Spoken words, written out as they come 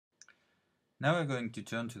Now we're going to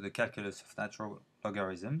turn to the calculus of natural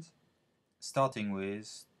logarithms, starting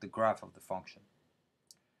with the graph of the function.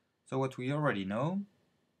 So what we already know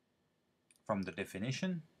from the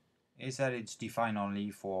definition is that it's defined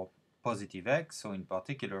only for positive x, so in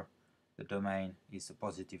particular the domain is the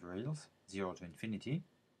positive reals, 0 to infinity.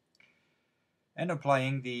 And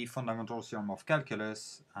applying the fundamental theorem of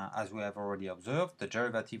calculus, as we have already observed, the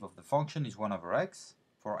derivative of the function is 1 over x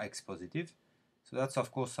for x positive. So that's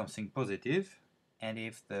of course something positive, and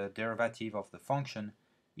if the derivative of the function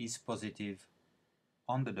is positive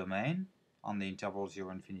on the domain, on the interval 0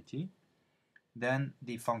 infinity, then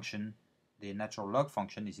the function, the natural log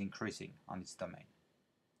function, is increasing on its domain.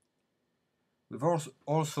 We've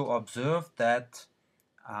also observed that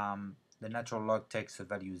the natural log takes a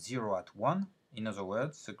value 0 at 1. In other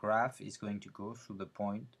words, the graph is going to go through the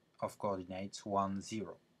point of coordinates 1,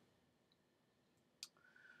 0.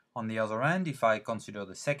 On the other hand, if I consider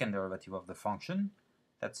the second derivative of the function,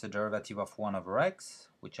 that's the derivative of 1 over x,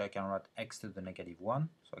 which I can write x to the negative 1,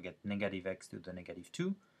 so I get negative x to the negative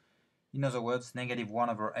 2. In other words, negative 1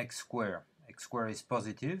 over x squared. X squared is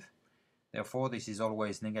positive, therefore this is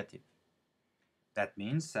always negative. That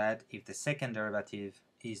means that if the second derivative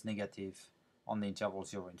is negative on the interval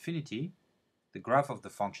 0 infinity, the graph of the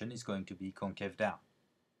function is going to be concave down.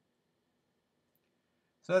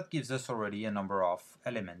 So that gives us already a number of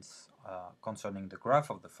elements concerning the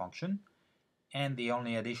graph of the function, and the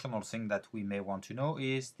only additional thing that we may want to know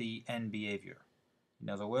is the end behavior. In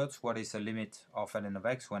other words, what is the limit of ln of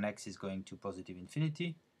x when x is going to positive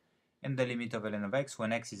infinity, and the limit of ln of x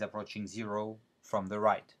when x is approaching 0 from the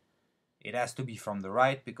right. It has to be from the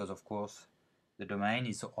right because, of course, the domain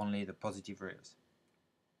is only the positive reals.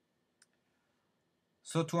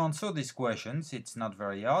 So to answer these questions, it's not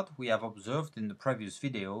very hard. We have observed in the previous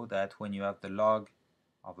video that when you have the log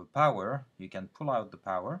of a power, you can pull out the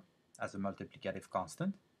power as a multiplicative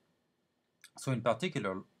constant. So in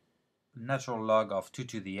particular, natural log of 2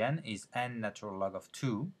 to the n is n natural log of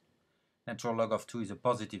 2. Natural log of 2 is a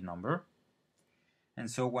positive number. And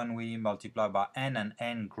so when we multiply by n and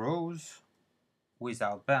n grows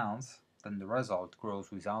without bounds, then the result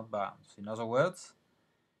grows without bounds. In other words,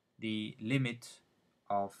 the limit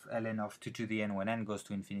of ln of 2 to the n when n goes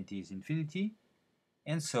to infinity is infinity,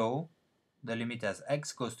 and so the limit as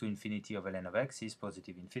x goes to infinity of ln of x is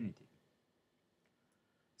positive infinity.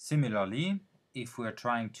 Similarly, if we're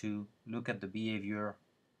trying to look at the behavior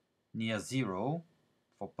near 0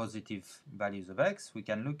 for positive values of x, we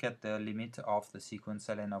can look at the limit of the sequence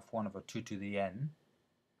ln of 1 over 2 to the n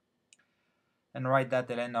and write that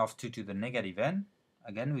ln of 2 to the negative n.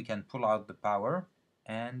 Again, we can pull out the power,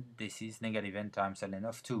 and this is negative n times ln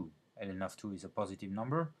of 2. ln of 2 is a positive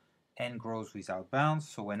number. N grows without bounds,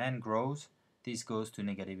 so when n grows, this goes to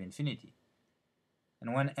negative infinity.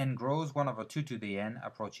 And when n grows, 1 over 2 to the n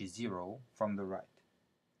approaches 0 from the right.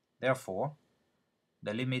 Therefore,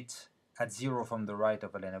 the limit at 0 from the right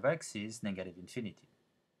of ln of x is negative infinity.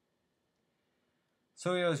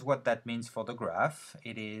 So here's what that means for the graph.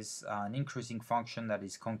 It is an increasing function that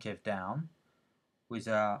is concave down with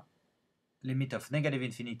a limit of negative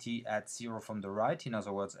infinity at 0 from the right. In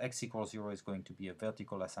other words, x equals 0 is going to be a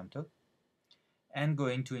vertical asymptote, and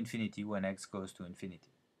going to infinity when x goes to infinity.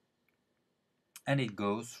 And it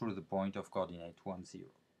goes through the point of coordinate 1, 0.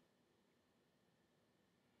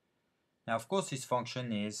 Now, of course, this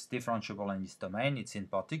function is differentiable in its domain. It's in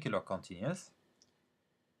particular continuous,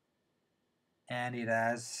 and it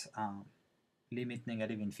has limit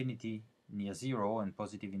negative infinity near 0 and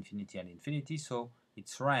positive infinity and infinity, so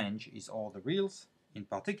its range is all the reals. In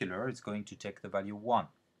particular, it's going to take the value 1.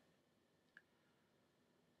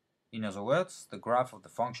 In other words, the graph of the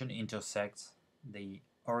function intersects the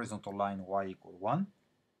horizontal line y equal 1,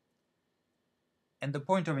 and the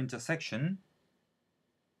point of intersection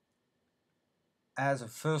has a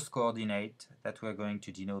first coordinate that we're going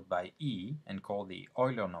to denote by e and call the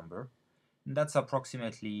Euler number, and that's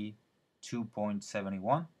approximately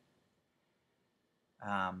 2.71.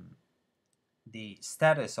 The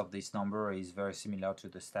status of this number is very similar to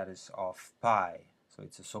the status of pi, so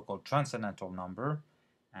it's a so-called transcendental number.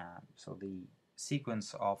 So the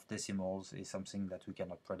sequence of decimals is something that we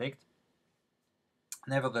cannot predict.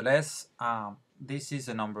 Nevertheless, this is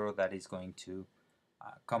a number that is going to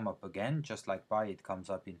come up again. Just like pi, it comes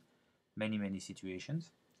up in many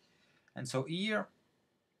situations. And so here,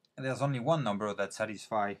 there's only one number that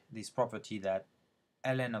satisfies this property that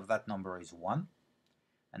ln of that number is 1.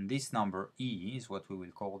 And this number e is what we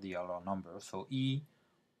will call the Euler number. So e,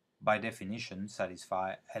 by definition,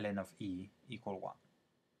 satisfies ln of e equal 1.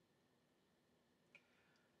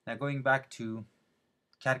 Now going back to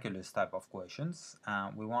calculus type of questions.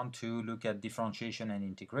 We want to look at differentiation and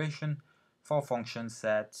integration for functions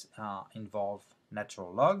that involve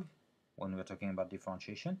natural log when we're talking about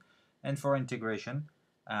differentiation, and for integration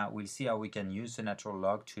we'll see how we can use the natural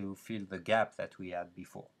log to fill the gap that we had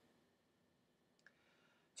before.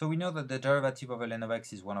 So we know that the derivative of ln of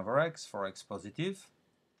x is 1 over x for x positive,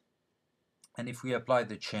 and if we apply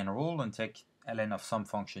the chain rule and take ln of some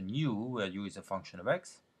function u, where u is a function of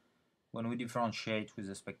x, when we differentiate with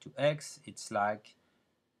respect to x, it's like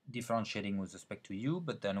differentiating with respect to u,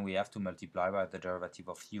 but then we have to multiply by the derivative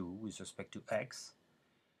of u with respect to x.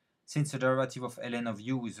 Since the derivative of ln of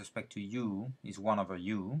u with respect to u is 1 over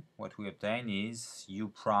u, what we obtain is u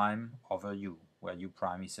prime over u, where u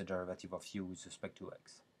prime is the derivative of u with respect to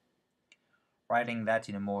x. Writing that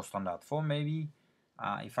in a more standard form maybe,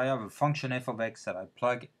 if I have a function f of x that I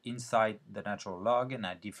plug inside the natural log and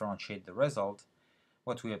I differentiate the result,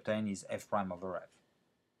 what we obtain is f prime over f.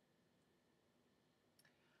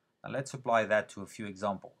 Now let's apply that to a few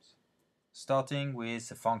examples, starting with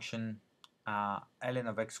a function ln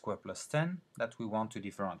of x squared plus 10 that we want to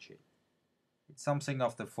differentiate. It's something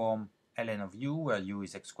of the form ln of u, where u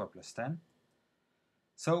is x squared plus 10.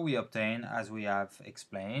 So we obtain, as we have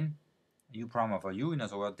explained, u prime over u, in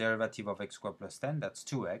other words, derivative of x squared plus 10, that's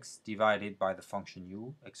 2x, divided by the function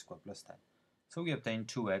u, x squared plus 10. So we obtain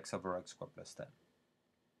 2x over x squared plus 10.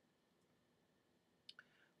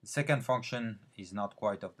 The second function is not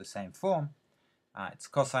quite of the same form. It's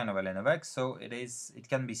cosine of ln of x, so it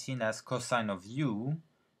can be seen as cosine of u,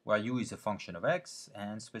 where u is a function of x,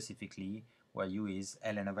 and specifically where u is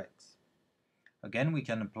ln of x. Again, we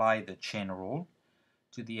can apply the chain rule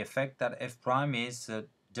to the effect that f prime is the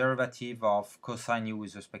derivative of cosine u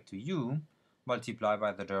with respect to u multiplied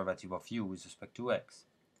by the derivative of u with respect to x.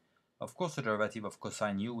 Of course, the derivative of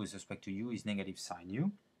cosine u with respect to u is negative sine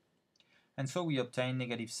u, and so we obtain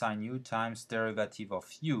negative sine u times derivative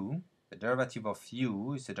of u. The derivative of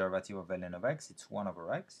u is the derivative of ln of x, it's 1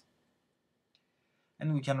 over x,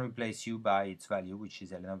 and we can replace u by its value, which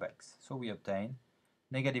is ln of x. So we obtain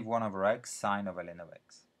negative 1 over x sine of ln of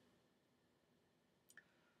x.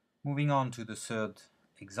 Moving on to the third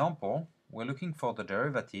example, we're looking for the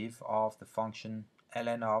derivative of the function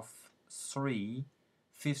ln of 3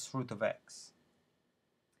 fifth root of x.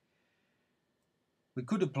 We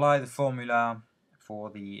could apply the formula for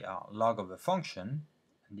the log of a function,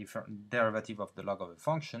 derivative of the log of a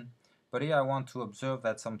function, but here I want to observe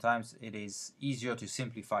that sometimes it is easier to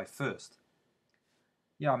simplify first.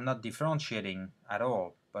 Yeah, I'm not differentiating at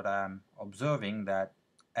all, but I'm observing that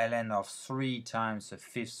ln of 3 times the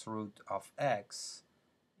fifth root of x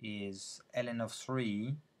is ln of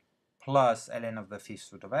 3 plus ln of the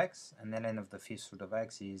fifth root of x, and ln of the fifth root of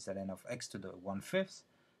x is ln of x to the 1/5,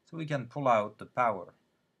 so we can pull out the power.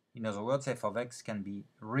 In other words, f of x can be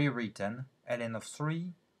rewritten ln of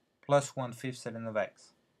 3 plus 1/5 ln of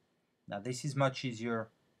x. Now this is much easier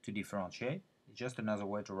to differentiate. It's just another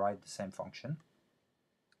way to write the same function,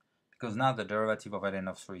 because now the derivative of ln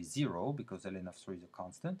of 3 is 0, because ln of 3 is a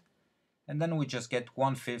constant, and then we just get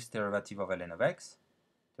 1/5 derivative of ln of x.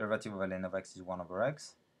 Derivative of ln of x is 1 over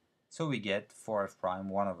x, so we get 4f prime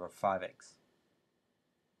 1 over 5x.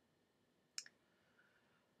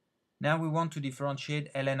 Now we want to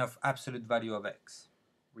differentiate ln of absolute value of x.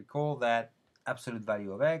 Recall that absolute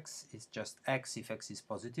value of x is just x if x is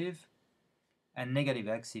positive, and negative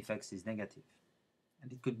x if x is negative.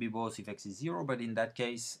 And it could be both if x is 0, but in that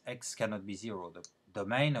case x cannot be 0. The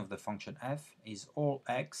domain of the function f is all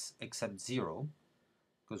x except 0,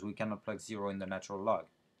 because we cannot plug 0 in the natural log.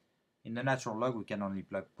 In the natural log we can only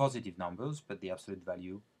plug positive numbers, but the absolute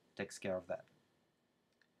value takes care of that.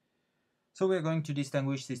 So we are going to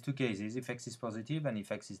distinguish these two cases, if x is positive and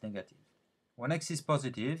if x is negative. When x is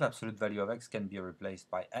positive, absolute value of x can be replaced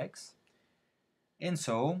by x, and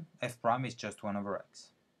so f prime is just 1 over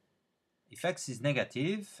x. If x is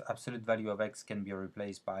negative, absolute value of x can be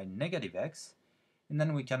replaced by negative x, and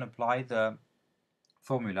then we can apply the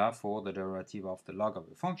formula for the derivative of the log of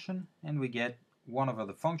the function, and we get 1 over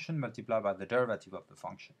the function multiplied by the derivative of the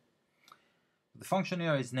function. The function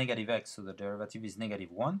here is negative x, so the derivative is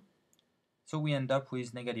negative 1. So we end up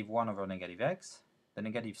with negative 1 over negative x. The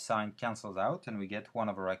negative sign cancels out and we get 1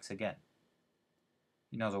 over x again.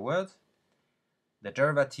 In other words, the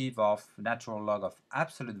derivative of natural log of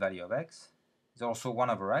absolute value of x is also 1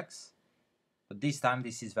 over x, but this time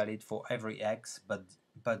this is valid for every x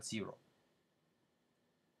but 0.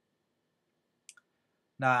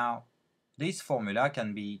 Now, this formula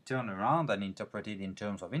can be turned around and interpreted in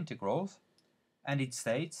terms of integrals, and it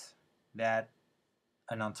states that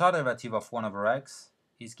an antiderivative of 1 over x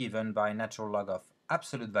is given by natural log of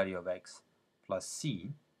absolute value of x plus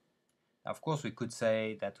c. Now, of course, we could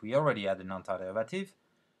say that we already had an antiderivative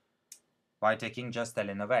by taking just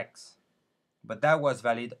ln of x. But that was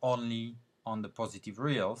valid only on the positive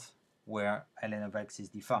reals, where ln of x is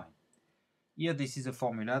defined. Here, this is a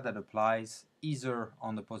formula that applies either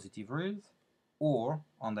on the positive reals or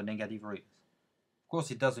on the negative reals. Of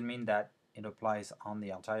course, it doesn't mean that it applies on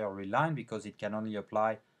the entire real line, because it can only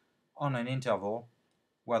apply on an interval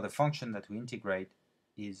where the function that we integrate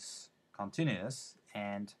is continuous,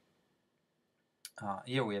 and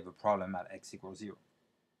here we have a problem at x equals 0.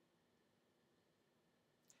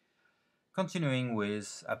 Continuing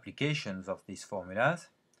with applications of these formulas,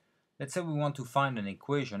 let's say we want to find an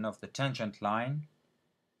equation of the tangent line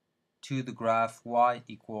to the graph y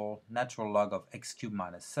equal natural log of x cubed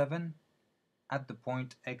minus 7 at the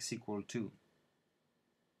point x equal 2.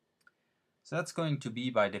 So that's going to be,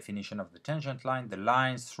 by definition of the tangent line, the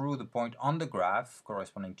lines through the point on the graph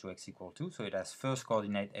corresponding to x equal 2. So it has first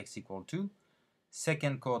coordinate x equal 2,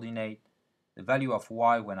 second coordinate the value of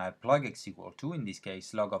y when I plug x equal 2, in this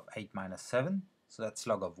case log of 8 minus 7, so that's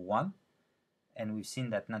log of 1, and we've seen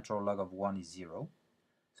that natural log of 1 is 0.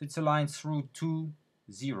 So it's a line through 2,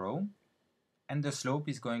 0, and the slope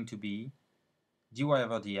is going to be dy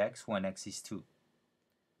over dx when x is 2.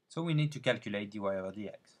 So we need to calculate dy over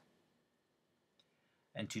dx.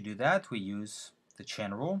 And to do that, we use the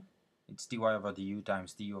chain rule. It's dy over du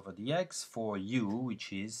times du over dx for u,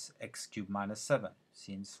 which is x cubed minus 7,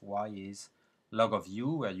 since y is log of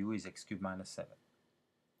u, where u is x cubed minus 7.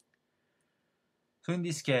 So in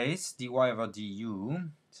this case, dy over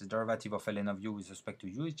du, it's the derivative of ln of u with respect to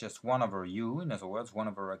u, is just 1 over u, in other words, 1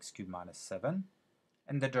 over x cubed minus 7.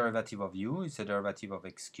 And the derivative of u is the derivative of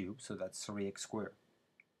x cubed, so that's 3x squared.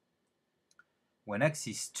 When x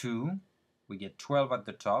is 2, we get 12 at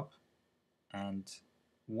the top and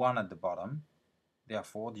 1 at the bottom.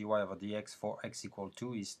 Therefore, dy over dx for x equal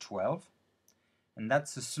 2 is 12. And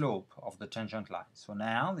that's the slope of the tangent line. So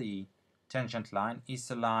now the tangent line is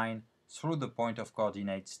the line through the point of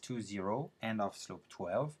coordinates 2, 0 and of slope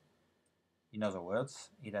 12. In other words,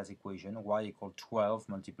 it has equation y equal 12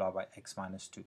 multiplied by x minus 2.